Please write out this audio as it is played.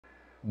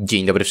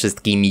Dzień dobry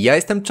wszystkim, ja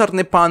jestem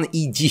Czarnypan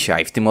i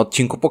dzisiaj w tym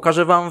odcinku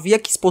pokażę wam, w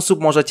jaki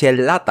sposób możecie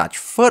latać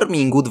w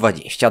Farmingu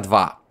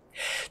 22.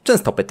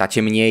 Często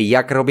pytacie mnie,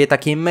 jak robię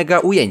takie mega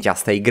ujęcia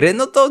z tej gry,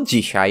 no to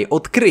dzisiaj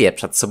odkryję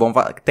przed sobą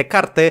te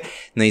karty,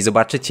 no i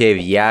zobaczycie,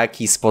 w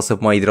jaki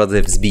sposób, moi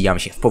drodzy, wzbijam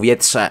się w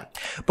powietrze.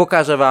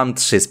 Pokażę wam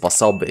 3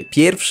 sposoby.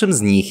 Pierwszym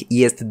z nich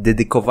jest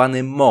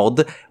dedykowany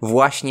mod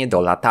właśnie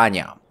do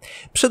latania.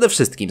 Przede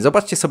wszystkim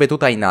zobaczcie sobie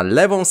tutaj na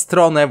lewą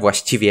stronę,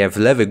 właściwie w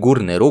lewy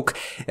górny róg.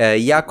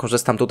 Ja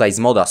korzystam tutaj z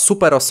moda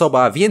super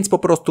osoba, więc po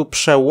prostu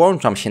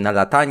przełączam się na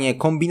latanie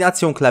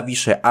kombinacją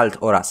klawiszy Alt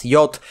oraz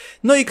J,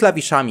 no i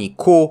klawiszami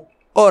Q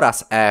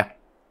oraz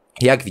E.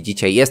 Jak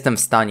widzicie, jestem w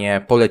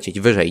stanie polecieć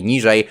wyżej,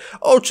 niżej,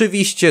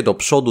 oczywiście do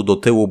przodu, do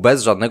tyłu,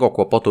 bez żadnego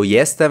kłopotu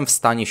jestem w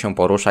stanie się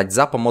poruszać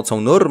za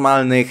pomocą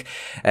normalnych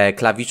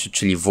klawiszy,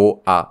 czyli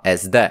W, A,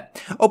 S, D.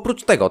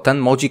 Oprócz tego ten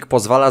modzik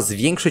pozwala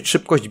zwiększyć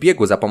szybkość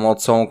biegu za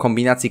pomocą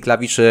kombinacji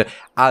klawiszy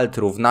Alt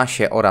równa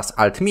się oraz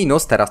Alt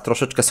minus. Teraz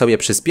troszeczkę sobie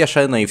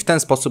przyspieszę, no i w ten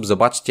sposób,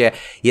 zobaczcie,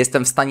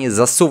 jestem w stanie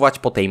zasuwać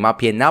po tej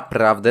mapie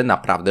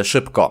naprawdę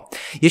szybko.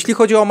 Jeśli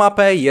chodzi o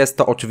mapę, jest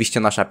to oczywiście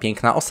nasza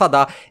piękna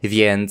osada,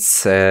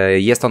 więc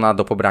jest ona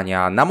do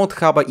pobrania na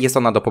Modhubie, jest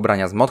ona do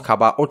pobrania z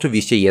Modhuba,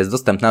 oczywiście jest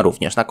dostępna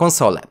również na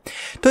konsolę.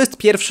 To jest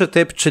pierwszy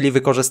typ, czyli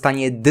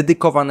wykorzystanie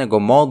dedykowanego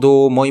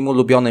modu. Moim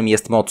ulubionym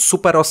jest mod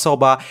super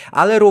osoba,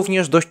 ale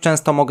również dość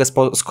często mogę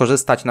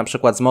skorzystać na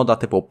przykład z moda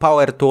typu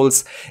Power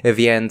Tools,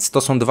 więc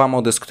to są 2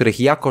 mody, z których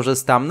ja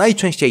korzystam.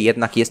 Najczęściej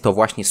jednak jest to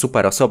właśnie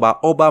super osoba.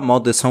 Oba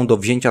mody są do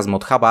wzięcia z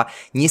Modhuba.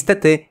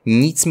 Niestety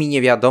nic mi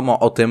nie wiadomo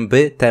o tym,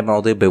 by te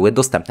mody były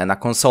dostępne na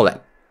konsolę.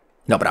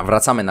 Dobra,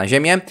 wracamy na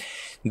ziemię.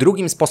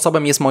 Drugim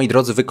sposobem jest, moi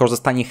drodzy,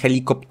 wykorzystanie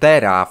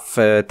helikoptera.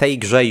 W tej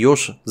grze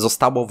już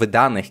zostało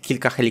wydanych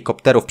kilka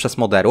helikopterów przez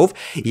moderów.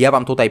 Ja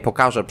wam tutaj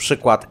pokażę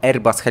przykład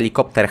Airbus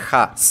Helikopter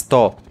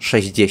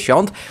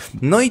H160.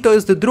 No i to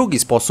jest drugi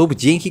sposób,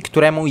 dzięki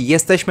któremu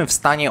jesteśmy w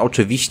stanie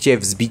oczywiście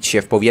wzbić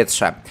się w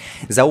powietrze.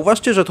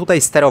 Zauważcie, że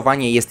tutaj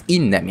sterowanie jest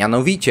inne.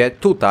 Mianowicie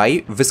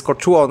tutaj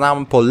wyskoczyło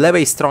nam po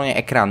lewej stronie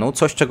ekranu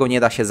coś, czego nie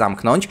da się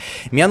zamknąć.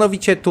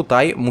 Mianowicie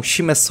tutaj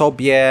musimy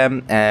sobie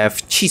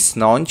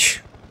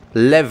wcisnąć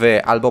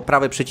lewy albo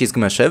prawy przycisk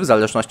myszy, w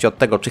zależności od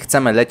tego, czy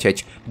chcemy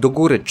lecieć do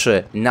góry,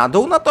 czy na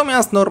dół.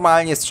 Natomiast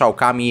normalnie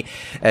strzałkami,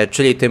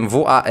 czyli tym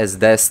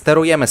WASD,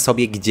 sterujemy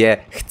sobie, gdzie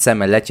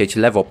chcemy lecieć,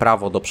 lewo,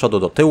 prawo, do przodu,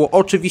 do tyłu.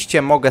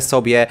 Oczywiście mogę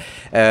sobie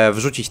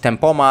wrzucić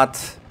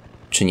tempomat,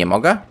 czy nie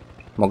mogę?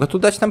 Mogę tu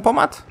dać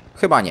tempomat?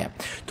 Chyba nie.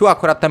 Tu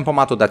akurat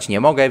tempomatu dać nie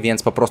mogę,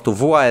 więc po prostu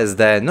WASD,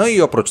 no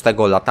i oprócz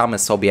tego latamy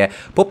sobie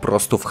po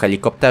prostu w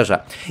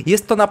helikopterze.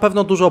 Jest to na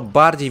pewno dużo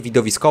bardziej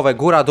widowiskowe.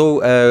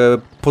 Góra-dół,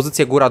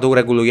 pozycję góra-dół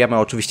regulujemy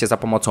oczywiście za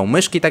pomocą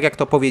myszki, tak jak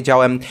to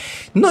powiedziałem.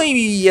 No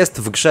i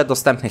jest w grze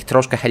dostępnych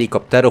troszkę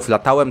helikopterów.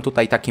 Latałem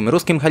tutaj takim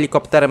ruskim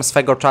helikopterem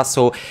swego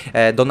czasu.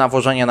 Do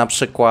nawożenia na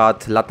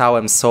przykład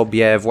latałem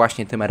sobie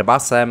właśnie tym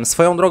Airbusem.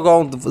 Swoją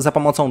drogą za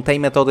pomocą tej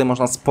metody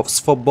można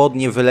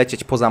swobodnie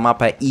wylecieć poza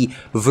mapę i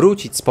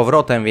wrócić z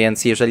powrotem,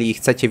 więc jeżeli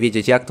chcecie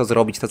wiedzieć, jak to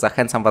zrobić, to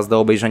zachęcam was do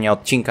obejrzenia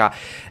odcinka,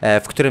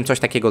 w którym coś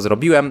takiego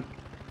zrobiłem.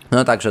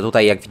 No także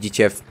tutaj, jak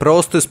widzicie, w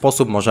prosty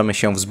sposób możemy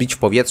się wzbić w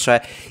powietrze.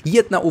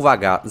 Jedna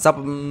uwaga,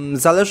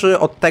 zależy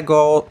od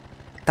tego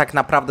tak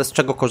naprawdę, z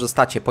czego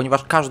korzystacie,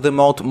 ponieważ każdy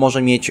mod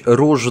może mieć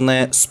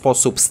różny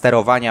sposób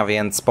sterowania,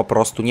 więc po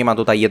prostu nie ma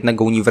tutaj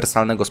jednego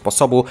uniwersalnego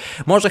sposobu.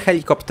 Może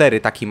helikoptery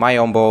taki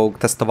mają, bo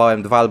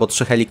testowałem 2 albo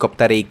 3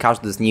 helikoptery i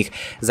każdy z nich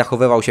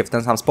zachowywał się w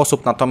ten sam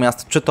sposób,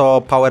 natomiast czy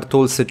to Power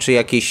Toolsy, czy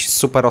jakieś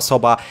super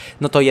osoba,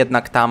 no to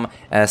jednak tam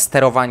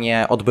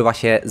sterowanie odbywa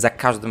się za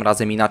każdym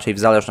razem inaczej w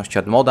zależności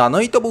od moda.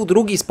 No i to był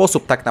drugi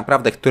sposób tak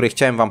naprawdę, który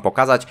chciałem wam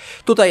pokazać.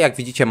 Tutaj, jak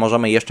widzicie,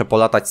 możemy jeszcze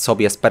polatać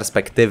sobie z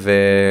perspektywy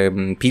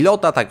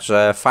pilota,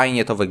 także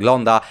fajnie to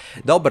wygląda.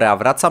 Dobra,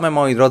 wracamy,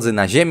 moi drodzy,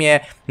 na ziemię.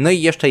 No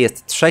i jeszcze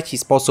jest trzeci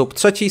sposób.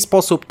 Trzeci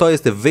sposób to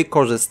jest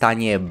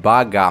wykorzystanie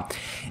buga.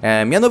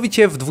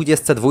 Mianowicie w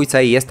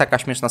 22 jest taka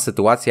śmieszna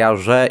sytuacja,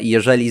 że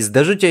jeżeli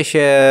zderzycie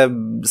się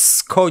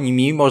z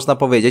końmi, można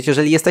powiedzieć,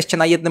 jeżeli jesteście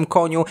na jednym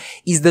koniu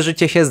i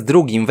zderzycie się z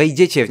drugim,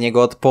 wejdziecie w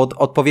niego pod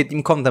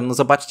odpowiednim kątem, no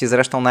zobaczcie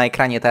zresztą na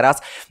ekranie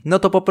teraz, no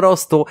to po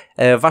prostu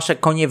wasze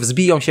konie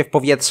wzbiją się w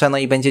powietrze, no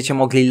i będziecie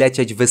mogli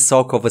lecieć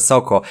wysoko.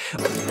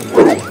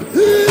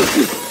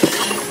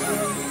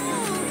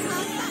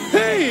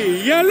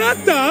 Hej, ja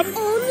latam!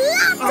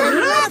 On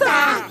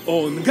lata!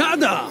 On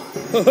gada!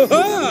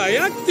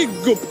 Jak ty,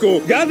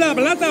 głupku? Gadam,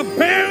 latam,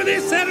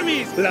 pełny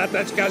serwis!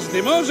 Latać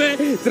każdy może,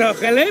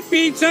 trochę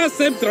lepiej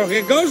czasem,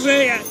 trochę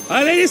gorzej,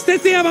 ale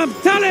niestety ja mam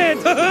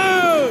talent!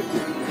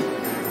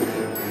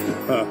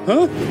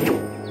 Aha.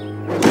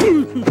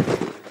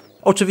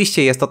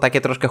 Oczywiście jest to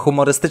takie troszkę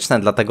humorystyczne,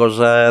 dlatego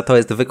że to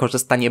jest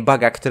wykorzystanie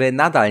buga, który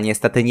nadal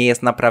niestety nie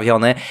jest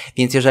naprawiony,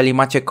 więc jeżeli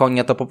macie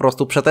konia, to po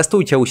prostu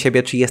przetestujcie u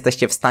siebie, czy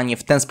jesteście w stanie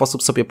w ten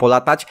sposób sobie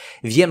polatać.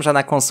 Wiem, że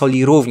na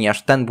konsoli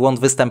również ten błąd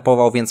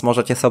występował, więc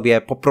możecie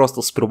sobie po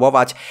prostu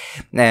spróbować.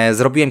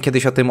 Zrobiłem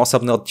kiedyś o tym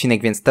osobny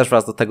odcinek, więc też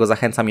was do tego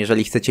zachęcam,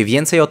 jeżeli chcecie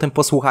więcej o tym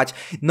posłuchać.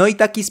 No i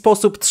taki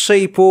sposób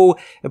 3,5,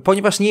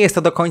 ponieważ nie jest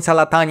to do końca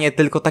latanie,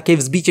 tylko takie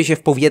wzbicie się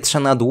w powietrze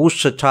na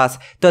dłuższy czas,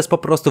 to jest po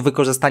prostu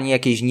wykorzystanie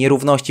jakiejś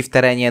nierówności w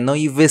terenie, no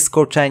i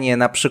wyskoczenie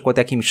na przykład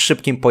jakimś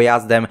szybkim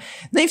pojazdem,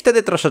 no i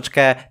wtedy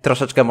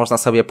troszeczkę można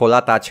sobie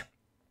polatać.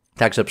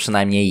 Także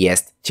przynajmniej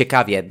jest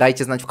ciekawie.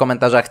 Dajcie znać w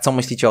komentarzach, co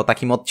myślicie o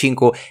takim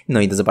odcinku,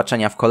 no i do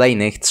zobaczenia w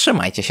kolejnych.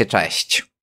 Trzymajcie się, cześć!